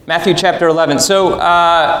Matthew chapter 11.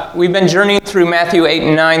 So we've been journeying through Matthew 8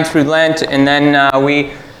 and 9 through Lent, and then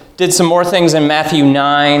we did some more things in Matthew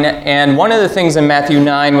 9. And one of the things in Matthew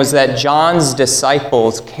 9 was that John's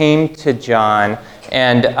disciples came to John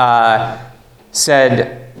and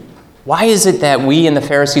said, "Why is it that we and the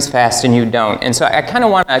Pharisees fast and you don't?" And so I kind of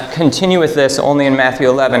want to continue with this only in Matthew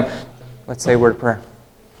 11. Let's say a word of prayer.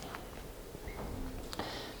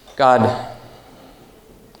 God,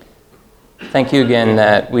 thank you again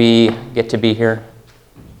that we get to be here,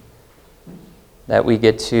 that we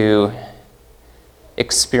get to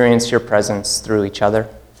experience your presence through each other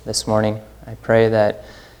this morning. I pray that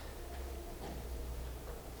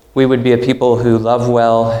we would be a people who love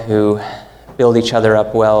well, who build each other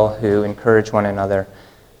up well, who encourage one another.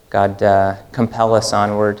 God, compel us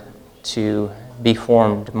onward to be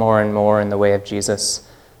formed more and more in the way of Jesus,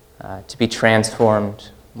 to be transformed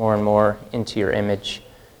more and more into your image,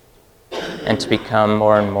 and to become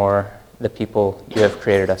more and more the people you have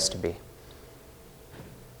created us to be.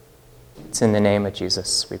 It's in the name of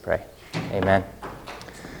Jesus we pray. Amen.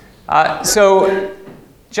 So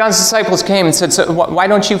John's disciples came and said, "So why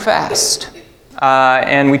don't you fast?"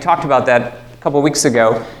 And we talked about that a couple weeks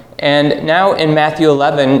ago. And now in Matthew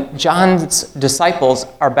 11, John's disciples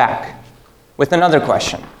are back with another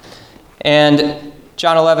question. And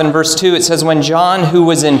John 11, verse 2, it says, "When John, who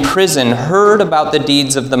was in prison, heard about the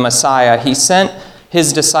deeds of the Messiah, he sent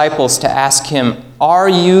his disciples to ask him, 'Are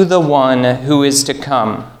you the one who is to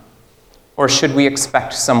come, or should we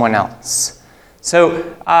expect someone else?'" So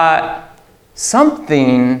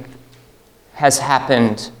something has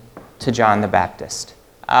happened to John the Baptist.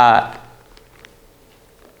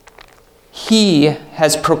 He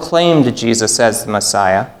has proclaimed Jesus as the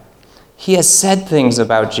Messiah. He has said things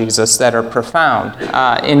about Jesus that are profound.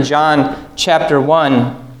 In John chapter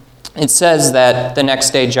 1, it says that the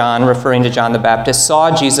next day John, referring to John the Baptist,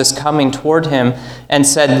 saw Jesus coming toward him and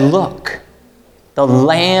said, "Look, the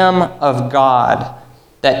Lamb of God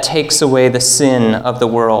that takes away the sin of the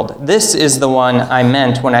world. This is the one I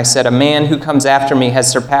meant when I said, 'A man who comes after me has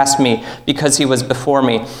surpassed me because he was before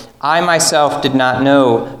me.' I myself did not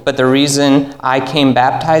know, but the reason I came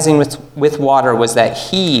baptizing with water was that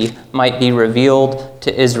he might be revealed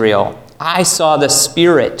to Israel. I saw the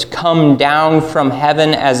Spirit come down from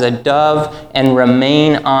heaven as a dove and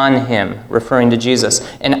remain on him," referring to Jesus.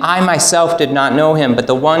 "And I myself did not know him, but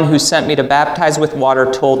the one who sent me to baptize with water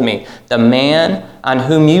told me, 'The man on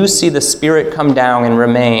whom you see the Spirit come down and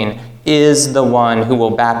remain is the one who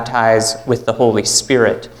will baptize with the Holy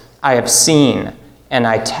Spirit. I have seen and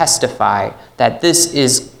I testify that this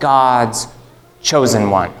is God's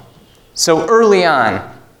chosen one.'" So early on,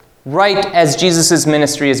 right as Jesus'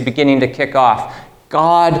 ministry is beginning to kick off,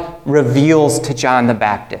 God reveals to John the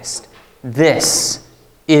Baptist, "This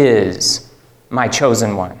is my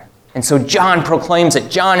chosen one." And so John proclaims it.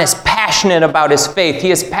 John is passionate about his faith. He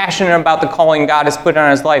is passionate about the calling God has put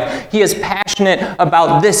on his life. He is passionate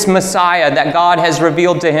about this Messiah that God has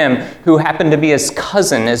revealed to him, who happened to be his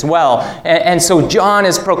cousin as well. And so John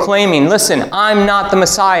is proclaiming, "Listen, I'm not the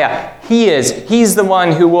Messiah. He is. He's the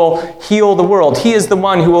one who will heal the world. He is the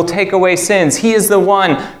one who will take away sins. He is the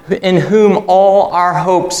one in whom all our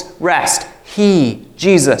hopes rest. He,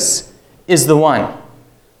 Jesus, is the one."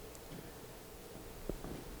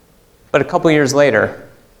 But a couple years later,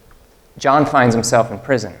 John finds himself in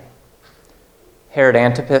prison. Herod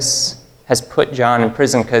Antipas has put John in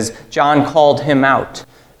prison because John called him out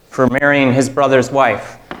for marrying his brother's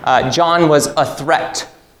wife. John was a threat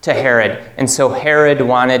to Herod, and so Herod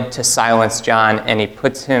wanted to silence John, and he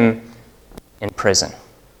puts him in prison.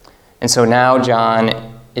 And so now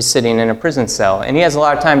John is sitting in a prison cell, and he has a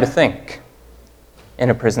lot of time to think in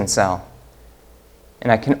a prison cell.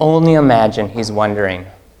 And I can only imagine he's wondering,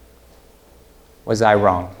 was I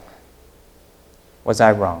wrong? Was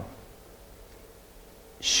I wrong?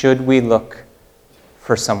 Should we look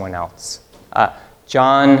for someone else?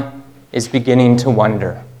 John is beginning to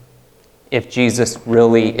wonder if Jesus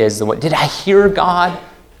really is the one. Did I hear God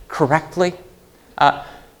correctly?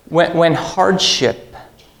 When hardship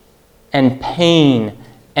and pain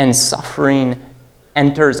and suffering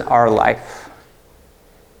enters our life,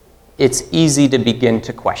 it's easy to begin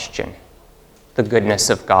to question the goodness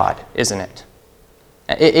of God, isn't it?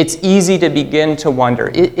 It's easy to begin to wonder,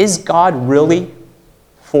 is God really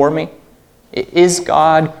for me? Is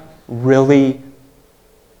God really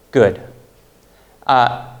good?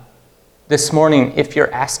 This morning, if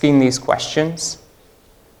you're asking these questions,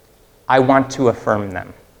 I want to affirm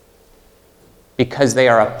them because they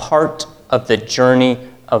are a part of the journey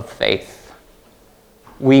of faith.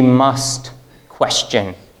 We must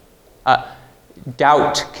question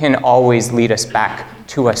doubt can always lead us back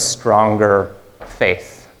to a stronger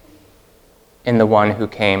faith in the one who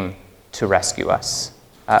came to rescue us.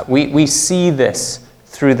 We see this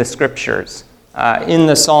through the scriptures. In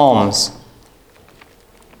the Psalms,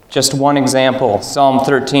 just one example, Psalm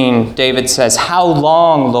 13, David says, "How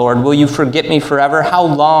long, Lord, will you forget me forever? How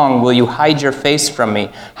long will you hide your face from me?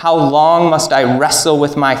 How long must I wrestle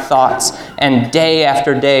with my thoughts and day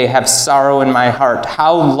after day have sorrow in my heart?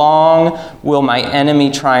 How long will my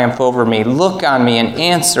enemy triumph over me? Look on me and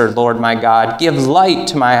answer, Lord my God. Give light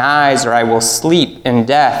to my eyes, or I will sleep in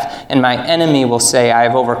death. And my enemy will say, I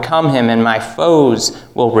have overcome him, and my foes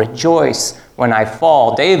will rejoice when I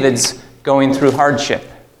fall." David's going through hardship.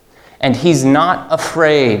 And he's not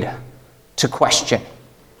afraid to question.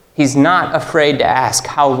 He's not afraid to ask,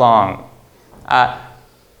 how long?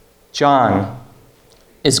 John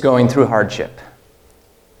is going through hardship.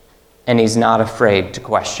 And he's not afraid to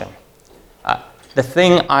question. The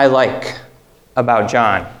thing I like about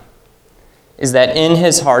John is that in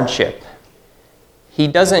his hardship, he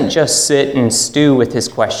doesn't just sit and stew with his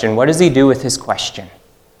question. What does he do with his question?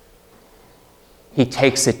 He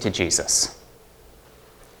takes it to Jesus.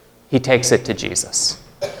 He takes it to Jesus.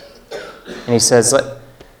 And he says,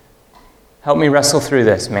 help me wrestle through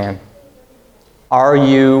this, man. Are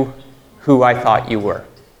you who I thought you were?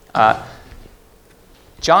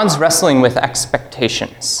 John's wrestling with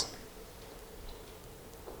expectations.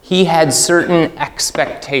 He had certain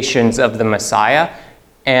expectations of the Messiah,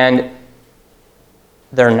 and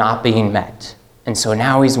they're not being met. And so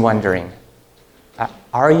now he's wondering,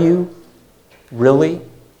 are you really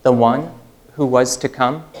the one who was to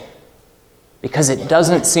come? Because it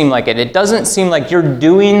doesn't seem like it. It doesn't seem like you're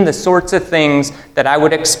doing the sorts of things that I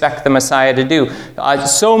would expect the Messiah to do.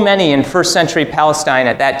 So many in first century Palestine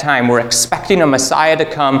at that time were expecting a Messiah to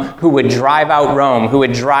come who would drive out Rome, who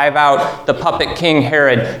would drive out the puppet king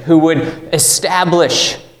Herod, who would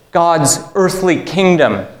establish God's earthly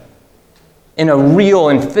kingdom in a real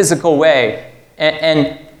and physical way.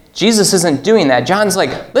 And Jesus isn't doing that. John's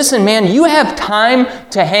like, listen, man, you have time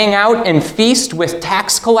to hang out and feast with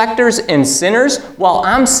tax collectors and sinners while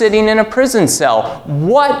I'm sitting in a prison cell.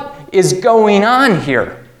 What is going on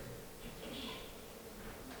here?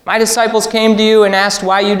 My disciples came to you and asked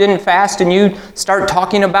why you didn't fast, and you start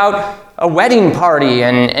talking about a wedding party,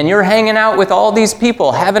 and you're hanging out with all these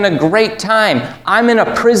people, having a great time. I'm in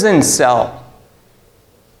a prison cell.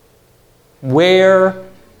 Where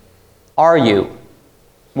are you?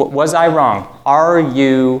 Was I wrong? Are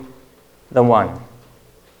you the one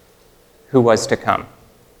who was to come?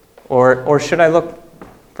 Or should I look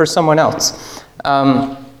for someone else?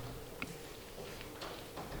 I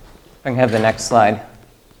can have the next slide.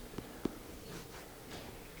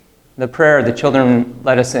 The prayer the children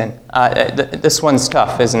let us in. This one's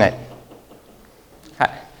tough, isn't it?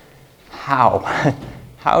 How?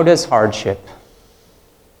 How does hardship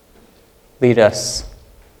lead us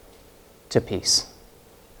to peace?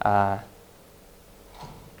 The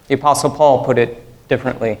Apostle Paul put it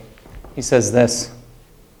differently. He says this: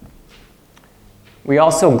 we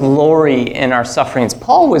also glory in our sufferings.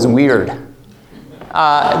 Paul was weird.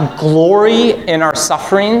 Glory in our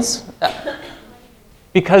sufferings,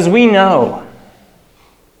 because we know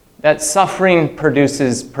that suffering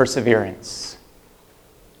produces perseverance.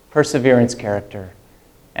 Perseverance, character,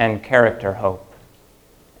 and character, hope.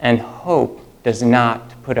 And hope does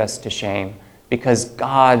not put us to shame, because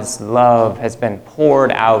God's love has been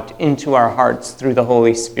poured out into our hearts through the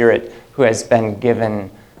Holy Spirit who has been given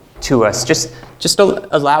to us. Just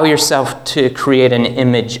allow yourself to create an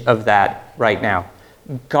image of that right now.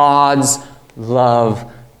 God's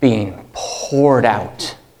love being poured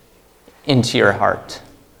out into your heart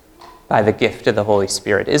by the gift of the Holy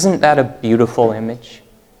Spirit. Isn't that a beautiful image?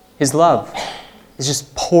 His love is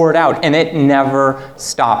just poured out, and it never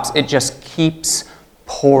stops. It just keeps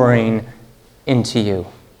pouring into you.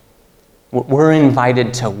 We're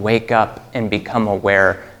invited to wake up and become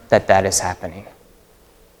aware that that is happening.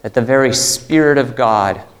 That the very Spirit of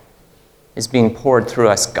God is being poured through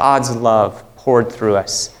us. God's love poured through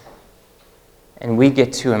us. And we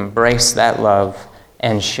get to embrace that love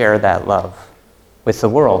and share that love with the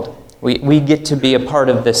world. We get to be a part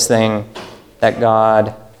of this thing that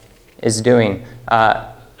God is doing.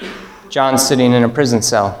 John's sitting in a prison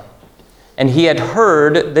cell, and he had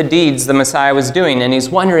heard the deeds the Messiah was doing, and he's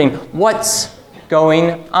wondering, what's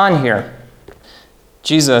going on here?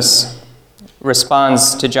 Jesus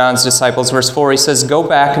responds to John's disciples. Verse 4, he says, go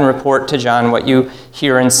back and report to John what you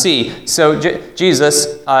hear and see. So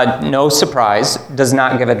Jesus, no surprise, does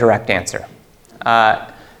not give a direct answer.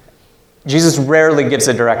 Jesus rarely gives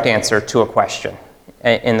a direct answer to a question.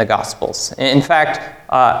 in the Gospels. In fact,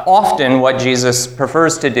 often what Jesus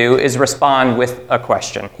prefers to do is respond with a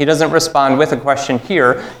question. He doesn't respond with a question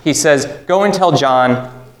here. He says, go and tell John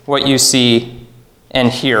what you see and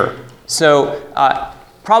hear. So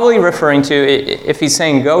probably referring to, if he's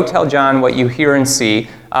saying, go tell John what you hear and see,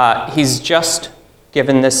 he's just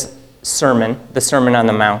given this sermon, the Sermon on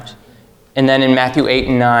the Mount. And then in Matthew 8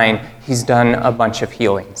 and 9, he's done a bunch of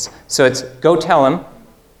healings. So it's, go tell him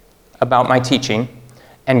about my teaching,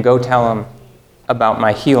 and go tell him about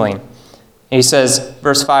my healing. And he says,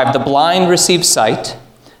 verse 5, the blind receive sight,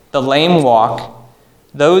 the lame walk,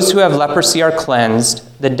 those who have leprosy are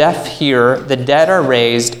cleansed, the deaf hear, the dead are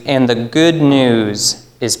raised, and the good news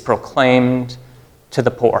is proclaimed to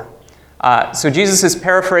the poor. So Jesus is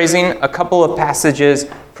paraphrasing a couple of passages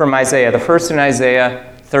from Isaiah. The first in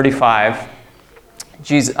Isaiah 35,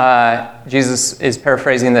 Jesus is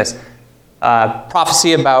paraphrasing this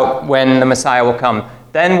prophecy about when the Messiah will come.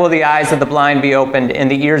 Then will the eyes of the blind be opened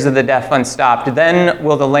and the ears of the deaf unstopped. Then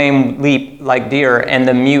will the lame leap like deer and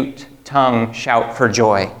the mute tongue shout for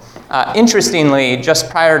joy. Interestingly, just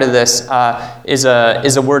prior to this is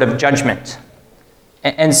a word of judgment.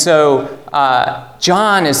 And so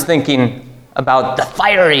John is thinking about the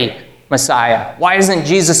fiery Messiah. Why isn't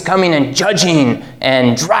Jesus coming and judging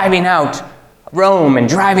and driving out Rome and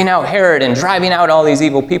driving out Herod and driving out all these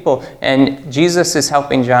evil people? And Jesus is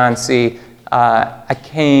helping John see, I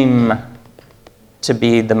came to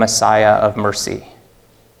be the Messiah of mercy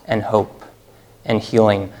and hope and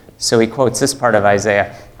healing. So he quotes this part of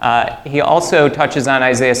Isaiah. He also touches on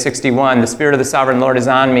Isaiah 61. The Spirit of the Sovereign Lord is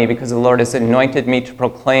on me because the Lord has anointed me to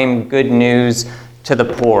proclaim good news to the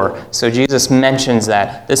poor. So Jesus mentions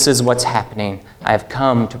that. This is what's happening. I have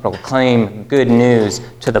come to proclaim good news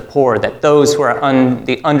to the poor, that those who are on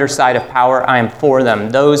the underside of power, I am for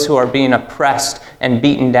them. Those who are being oppressed and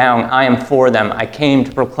beaten down, I am for them. I came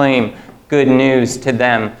to proclaim good news to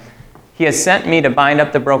them. He has sent me to bind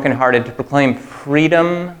up the brokenhearted, to proclaim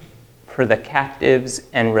freedom for the captives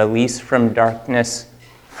and release from darkness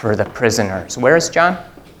for the prisoners. Where is John?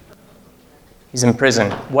 He's in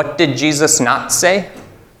prison. What did Jesus not say?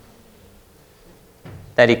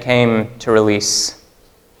 That he came to release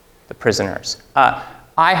the prisoners.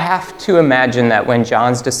 I have to imagine that when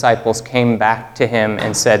John's disciples came back to him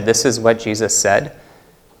and said, this is what Jesus said,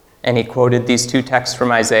 and he quoted these two texts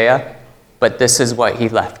from Isaiah, but this is what he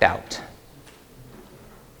left out.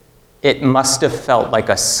 It must have felt like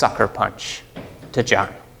a sucker punch to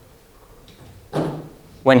John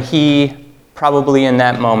when he probably in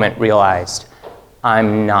that moment realized,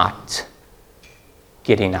 I'm not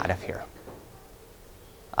getting out of here.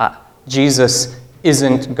 Jesus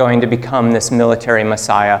isn't going to become this military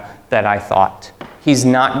Messiah that I thought. He's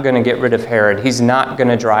not going to get rid of Herod. He's not going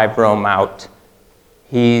to drive Rome out.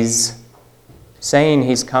 He's saying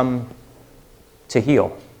he's come to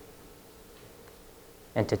heal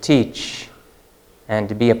and to teach and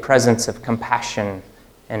to be a presence of compassion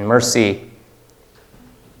and mercy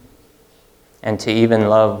and to even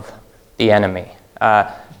love the enemy.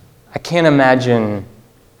 I can't imagine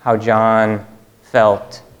how John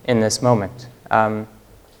felt in this moment.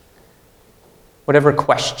 Whatever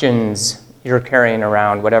questions you're carrying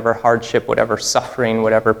around, whatever hardship, whatever suffering,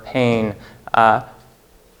 whatever pain,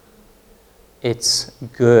 it's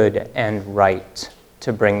good and right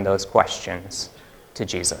to bring those questions to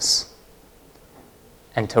Jesus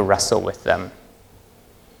and to wrestle with them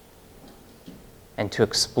and to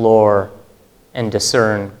explore and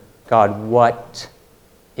discern, God, what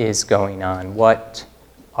is going on? What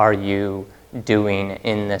are you doing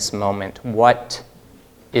in this moment? What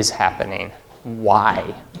is happening?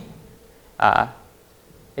 Why?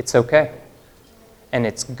 It's okay. And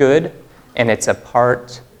it's good, and it's a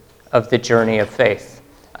part of the journey of faith.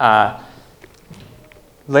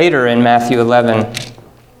 Later in Matthew 11,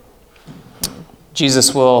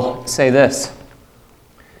 Jesus will say this,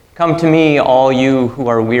 come to me, all you who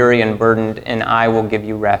are weary and burdened, and I will give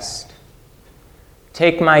you rest.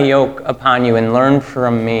 Take my yoke upon you and learn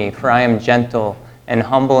from me, for I am gentle and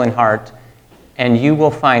humble in heart, and you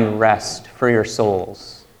will find rest for your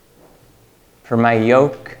souls. For my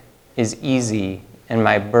yoke is easy and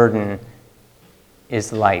my burden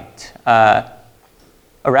is light. A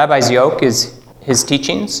rabbi's yoke is his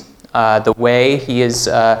teachings, the way he is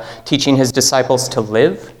teaching his disciples to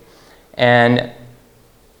live. And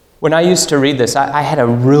when I used to read this, I had a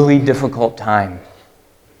really difficult time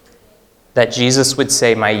that Jesus would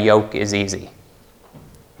say, my yoke is easy.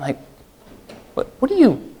 Like,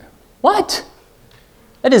 what?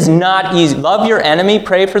 That is not easy. Love your enemy,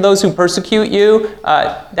 pray for those who persecute you.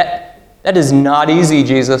 That is not easy,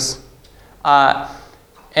 Jesus.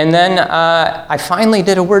 And then I finally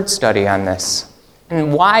did a word study on this.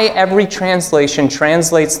 And why every translation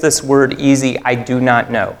translates this word easy, I do not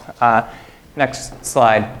know. Next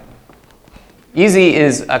slide. Easy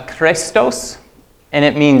is akrestos, and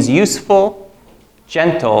it means useful,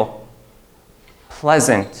 gentle,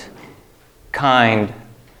 pleasant, kind,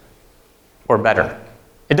 or better.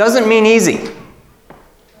 It doesn't mean easy.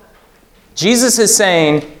 Jesus is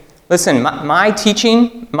saying, listen, my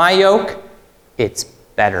teaching, my yoke, it's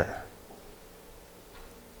better.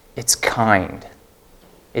 It's kind.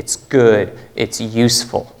 It's good. It's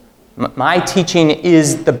useful. My teaching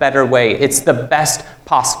is the better way. It's the best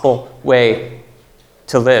possible way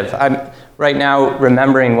to live. I'm right now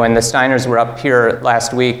remembering when the Steiners were up here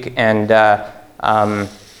last week and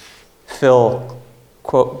Phil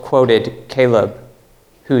quoted Caleb,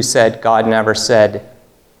 who said, God never said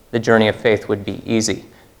the journey of faith would be easy.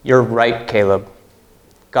 You're right, Caleb.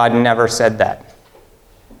 God never said that.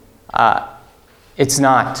 It's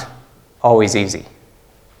not always easy,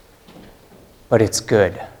 but it's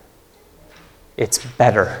good. It's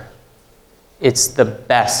better. It's the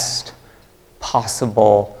best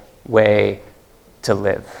possible way to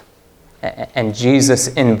live. And Jesus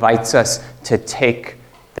invites us to take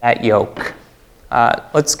that yoke.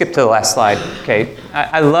 Let's skip to the last slide. Okay.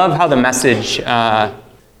 I love how the Message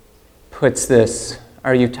puts this.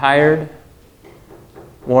 Are you tired,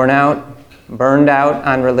 worn out, burned out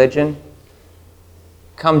on religion?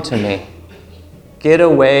 Come to me. Get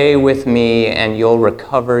away with me and you'll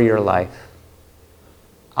recover your life.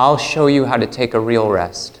 I'll show you how to take a real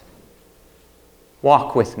rest.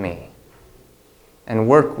 Walk with me and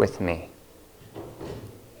work with me.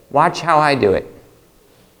 Watch how I do it.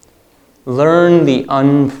 Learn the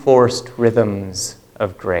unforced rhythms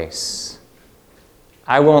of grace.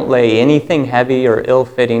 I won't lay anything heavy or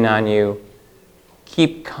ill-fitting on you.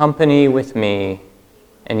 Keep company with me,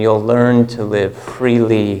 and you'll learn to live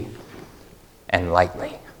freely and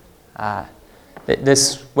lightly.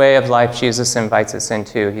 This way of life Jesus invites us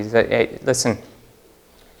into. He said, hey, listen,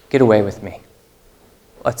 get away with me.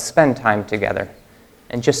 Let's spend time together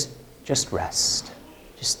and just rest.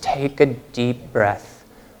 Just take a deep breath.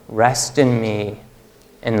 Rest in me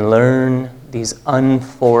and learn these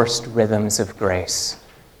unforced rhythms of grace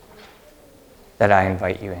that I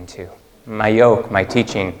invite you into. My yoke, my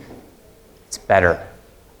teaching, it's better.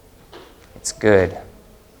 It's good.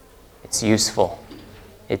 It's useful.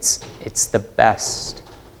 It's the best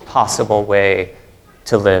possible way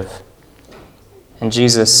to live. And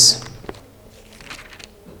Jesus,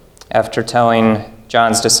 after telling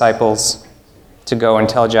John's disciples to go and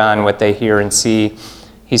tell John what they hear and see,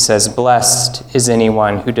 he says, blessed is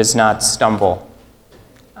anyone who does not stumble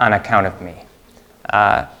on account of me.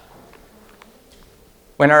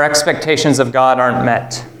 When our expectations of God aren't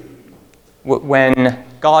met, when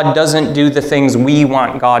God doesn't do the things we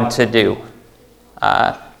want God to do,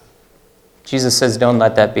 Jesus says, don't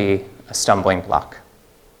let that be a stumbling block.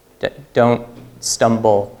 Don't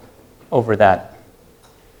stumble over that.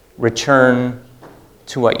 Return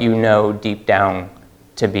to what you know deep down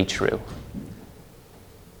to be true.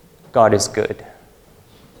 God is good.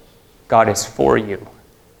 God is for you.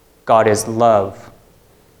 God is love.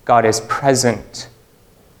 God is present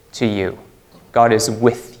to you. God is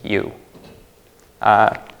with you.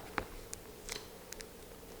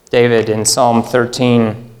 David in Psalm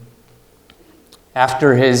 13,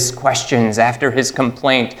 after his questions, after his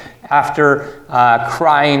complaint, after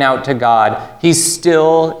crying out to God, he's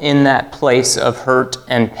still in that place of hurt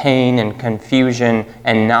and pain and confusion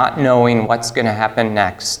and not knowing what's going to happen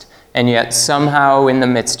next. And yet somehow in the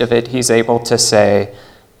midst of it, he's able to say,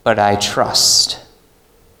 but I trust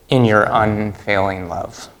in your unfailing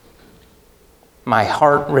love. My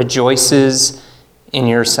heart rejoices in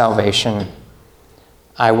your salvation.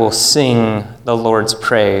 I will sing the Lord's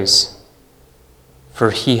praise,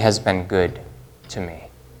 for he has been good to me.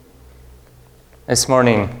 This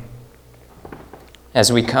morning,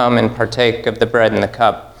 as we come and partake of the bread and the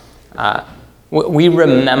cup, we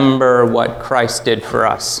remember what Christ did for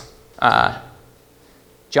us.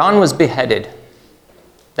 John was beheaded.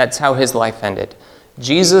 That's how his life ended.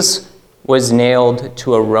 Jesus was nailed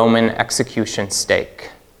to a Roman execution stake.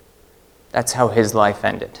 That's how his life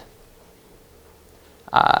ended.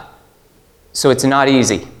 So it's not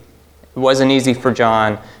easy. It wasn't easy for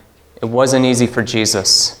John. It wasn't easy for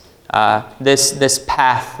Jesus. This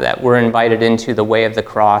path that we're invited into, the way of the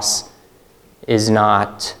cross, is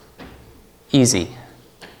not easy,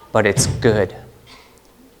 but it's good.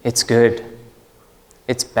 It's good.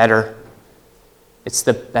 It's better. It's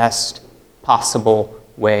the best possible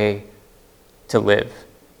way to live.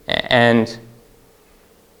 And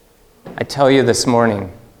I tell you this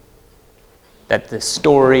morning, that the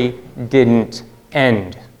story didn't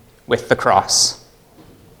end with the cross.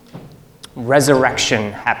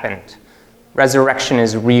 Resurrection happened. Resurrection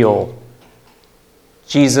is real.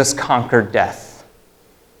 Jesus conquered death.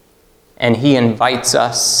 And he invites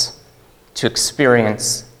us to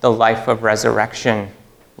experience the life of resurrection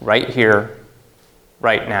right here,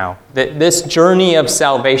 right now. This journey of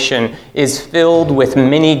salvation is filled with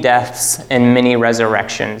many deaths and many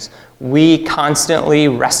resurrections. We constantly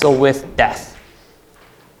wrestle with death,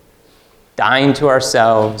 dying to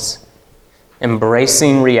ourselves,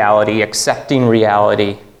 embracing reality, accepting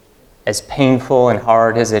reality, as painful and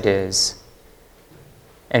hard as it is,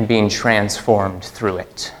 and being transformed through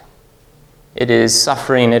it. It is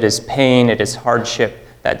suffering, it is pain, it is hardship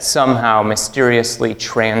that somehow mysteriously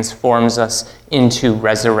transforms us into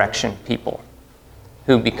resurrection people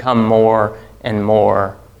who become more and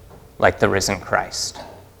more like the risen Christ.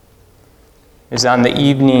 It was on the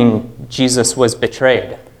evening Jesus was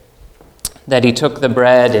betrayed that he took the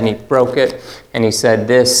bread and he broke it and he said,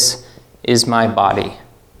 "This is my body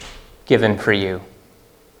given for you.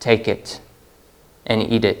 Take it and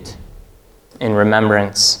eat it in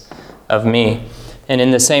remembrance of me." And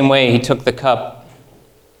in the same way, he took the cup.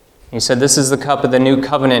 He said, "This is the cup of the new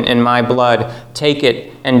covenant in my blood. Take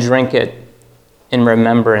it and drink it in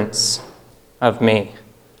remembrance of me.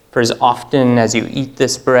 For as often as you eat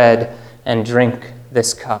this bread and drink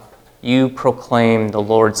this cup, you proclaim the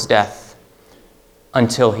Lord's death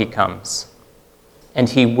until he comes. And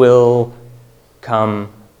he will come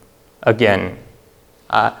again."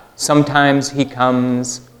 Sometimes he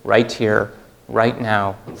comes right here, right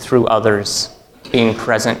now, through others being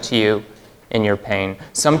present to you in your pain.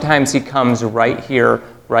 Sometimes he comes right here,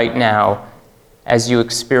 right now, as you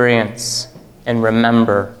experience and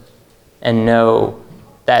remember and know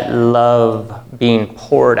that love being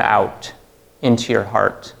poured out into your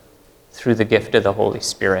heart through the gift of the Holy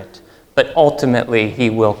Spirit. But ultimately, he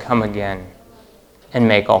will come again and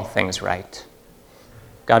make all things right.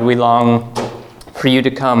 God, we long for you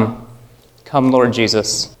to come. Come, Lord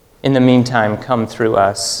Jesus. In the meantime, come through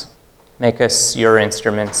us. Make us your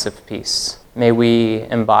instruments of peace. May we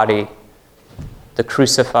embody the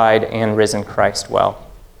crucified and risen Christ well.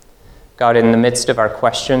 God, in the midst of our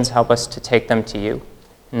questions, help us to take them to you.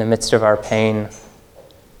 In the midst of our pain,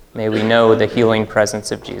 may we know the healing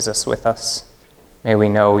presence of Jesus with us. May we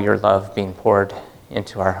know your love being poured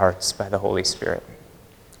into our hearts by the Holy Spirit.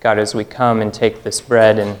 God, as we come and take this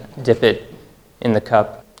bread and dip it in the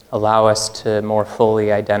cup, allow us to more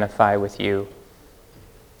fully identify with you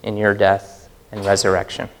in your death and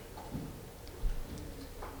resurrection.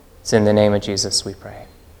 It's in the name of Jesus we pray.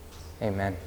 Amen.